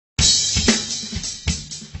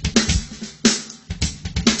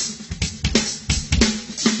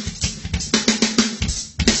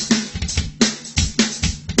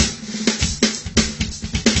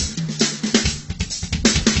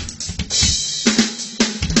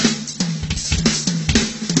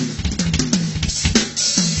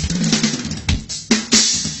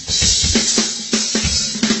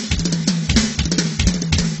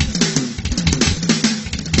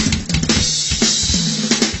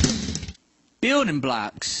building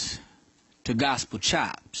blocks to gospel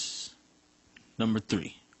chops. Number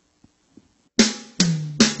 3.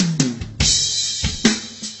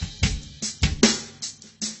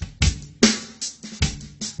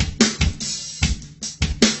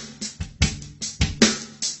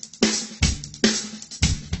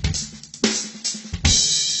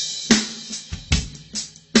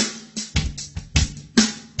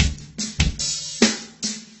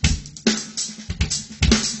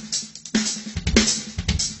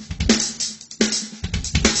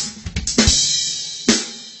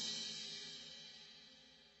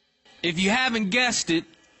 If you haven't guessed it,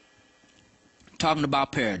 I'm talking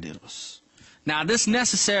about paradiddles. Now, this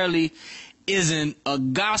necessarily isn't a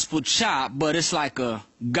gospel chop, but it's like a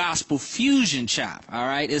gospel fusion chop. All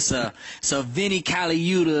right, it's a Vinnie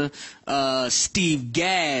Colaiuta, Steve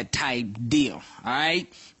Gadd type deal. All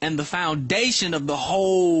right, and the foundation of the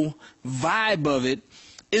whole vibe of it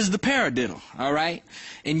is the paradiddle, all right?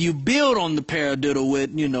 And you build on the paradiddle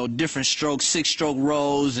with, different strokes, 6-stroke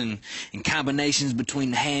rolls and combinations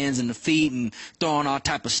between the hands and the feet and throwing all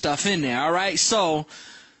type of stuff in there, all right? So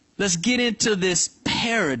let's get into this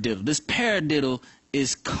paradiddle. This paradiddle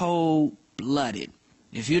is cold-blooded.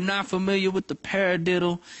 If you're not familiar with the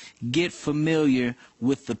paradiddle, get familiar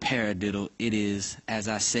with the paradiddle. It is, as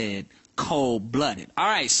I said, cold-blooded. All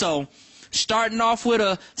right, so starting off with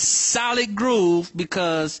a solid groove,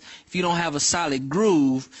 because if you don't have a solid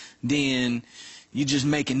groove, then you're just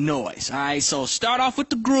making noise. All right, so start off with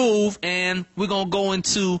the groove, and we're going to go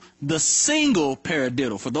into the single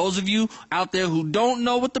paradiddle. For those of you out there who don't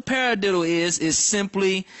know what the paradiddle is, it's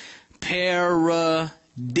simply paradiddle,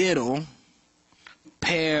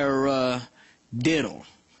 paradiddle.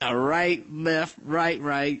 All right, left,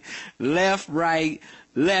 right, left, right,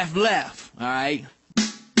 left. All right.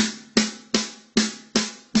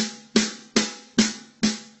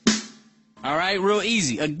 All right, real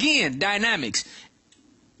easy. Again, dynamics.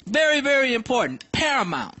 Very, very important.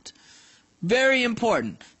 Paramount. Very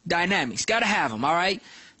important. Dynamics. Got to have them, all right?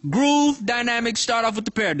 Groove, dynamics, start off with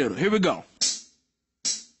the paradiddle. Here we go.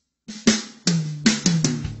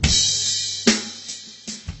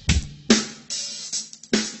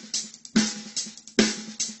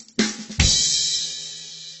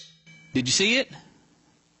 Did you see it?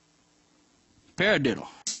 Paradiddle.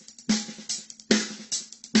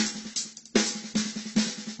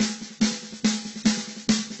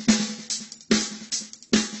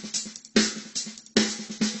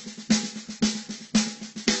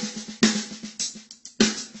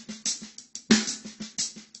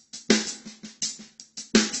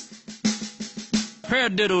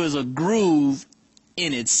 Paradiddle is a groove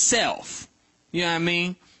in itself. You know what I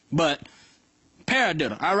mean? But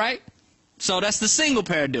paradiddle, all right? So that's the single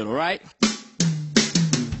paradiddle, right?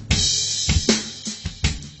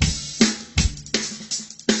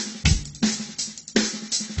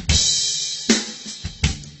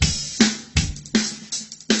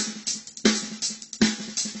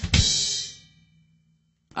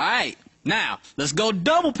 All right, now let's go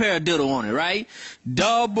double paradiddle on it, right?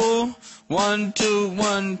 Double, 1, 2,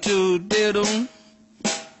 1, 2, diddle.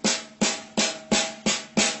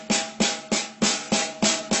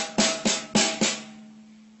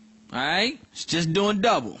 All right, it's just doing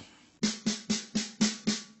double.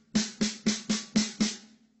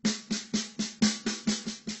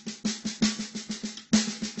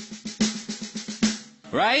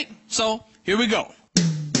 Right? So here we go.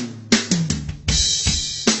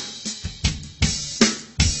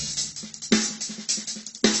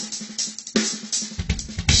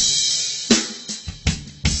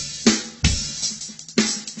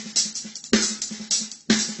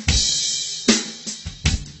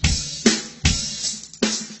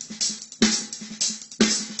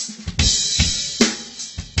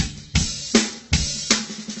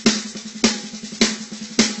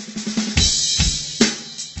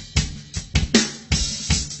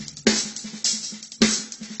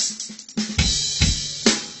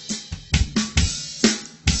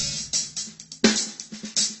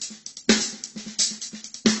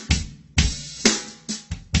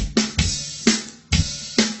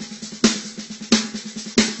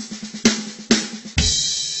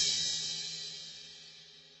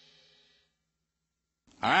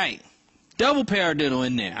 All right, double paradiddle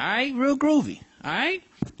in there. All right, real groovy. All right,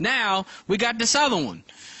 now we got this other one.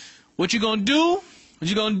 What you're gonna do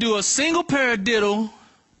is you're gonna do a single paradiddle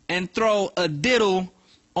and throw a diddle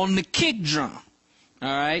on the kick drum. All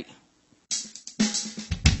right.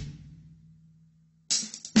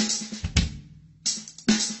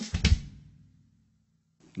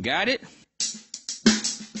 Got it?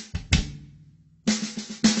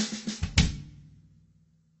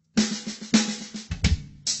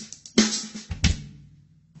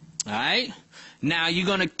 All right? Now you're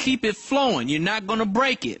going to keep it flowing. You're not going to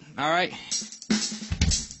break it. All right?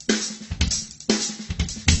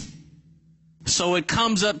 So it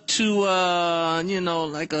comes up to, you know,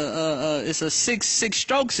 like it's a six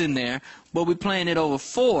strokes in there, but we're playing it over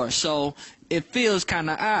 4, so it feels kind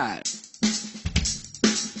of odd.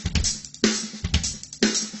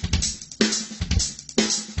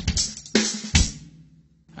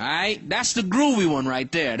 All right, that's the groovy one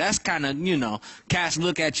right there. That's kind of, you know, cats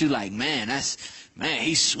look at you like, man,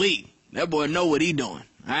 he's sweet. That boy know what he doing.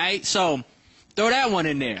 All right, so throw that one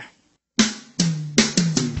in there.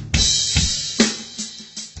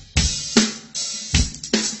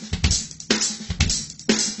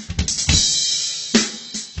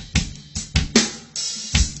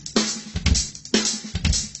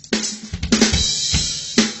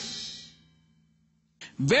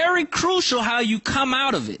 Very crucial how you come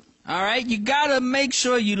out of it. All right, you gotta make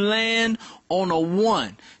sure you land on a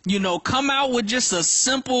 1. You know, come out with just a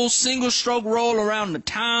simple single stroke roll around the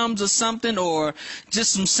toms or something, or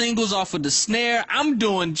just some singles off of the snare. I'm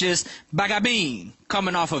doing just bagabing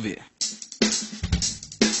coming off of it.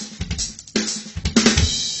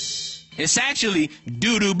 It's actually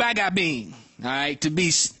doo-doo bagabing. All right, to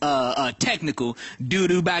be technical,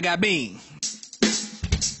 doo-doo bagabing.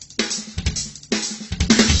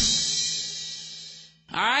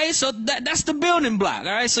 All right, so that's the building block.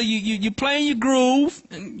 All right, so you playing your groove,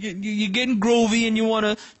 and you're getting groovy, and you want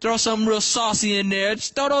to throw something real saucy in there.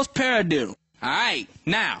 Just throw those paradiddle. All right,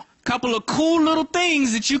 now a couple of cool little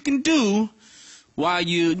things that you can do while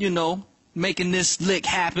you know making this lick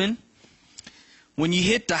happen. When you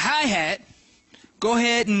hit the hi-hat, go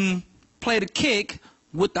ahead and play the kick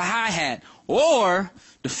with the hi-hat, or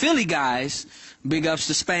the Philly guys. Big ups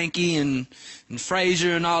to Spanky and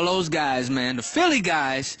Frazier and all those guys, man. The Philly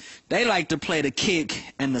guys, they like to play the kick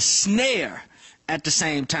and the snare at the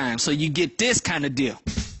same time. So you get this kind of deal.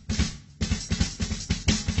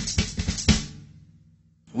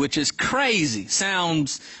 Which is crazy.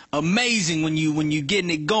 Sounds amazing when you getting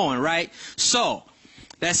it going, right? So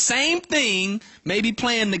that same thing, maybe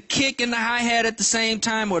playing the kick and the hi-hat at the same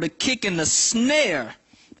time, or the kick and the snare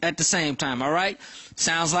at the same time, all right?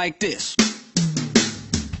 Sounds like this.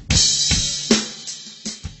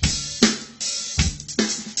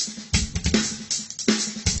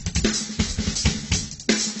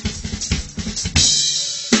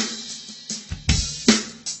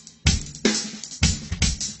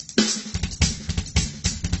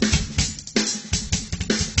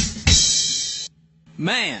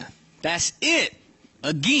 Man, that's it.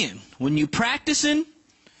 Again, when you're practicing,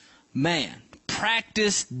 man,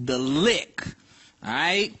 practice the lick. All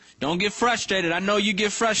right? Don't get frustrated. I know you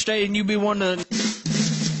get frustrated and you be wanting to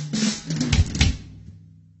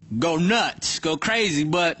go nuts, go crazy,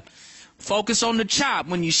 but focus on the chop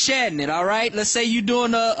when you're shedding it, all right? Let's say you're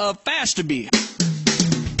doing a faster beat.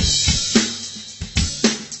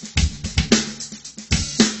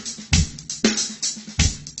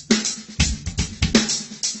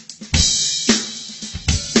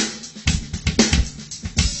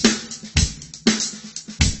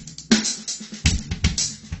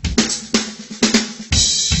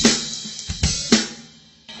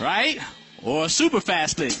 Right? Or a super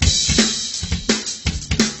fast lick.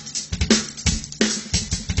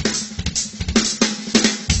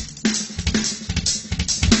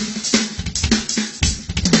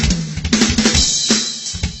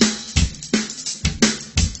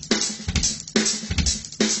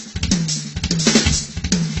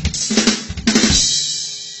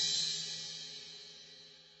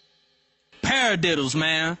 Paradiddles,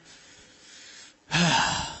 man.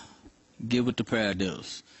 Get with the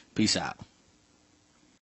paradiddles. Peace out.